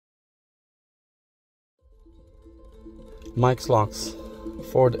Mike's Locks,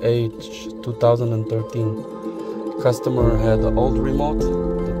 Ford H 2013. Customer had an old remote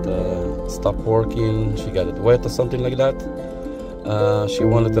that stopped working. She got it wet or something like that. She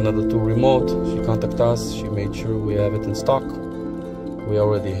wanted another 2 remote. She contacted us. She made sure we have it in stock. We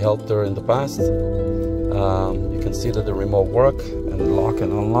already helped her in the past. You can see that the remote work and lock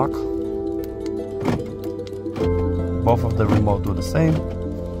and unlock. Both of the remote do the same.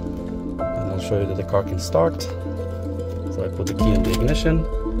 And I'll show you that the car can start. So I put the key in the ignition.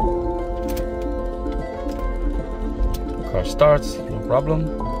 Car starts, no problem.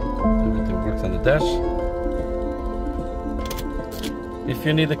 Everything works on the dash. If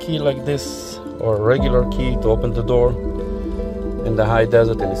you need a key like this or a regular key to open the door in the high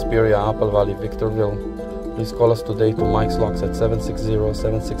desert in Hesperia, Apple Valley, Victorville, please call us today to Mike's Locks at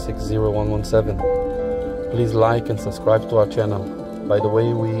 760-766-0117. Please like and subscribe to our channel. By the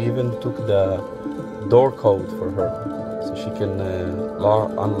way, we even took the door code for her, so she can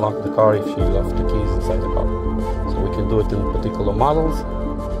unlock the car if she left the keys inside the car. So we can do it in particular models.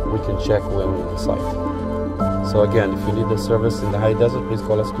 We can check when we're on site. So again, if you need the service in the high desert, please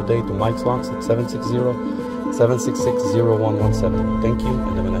call us today to Mike's Locks at 760-766-0117. Thank you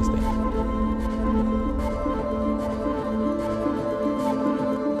and have a nice day.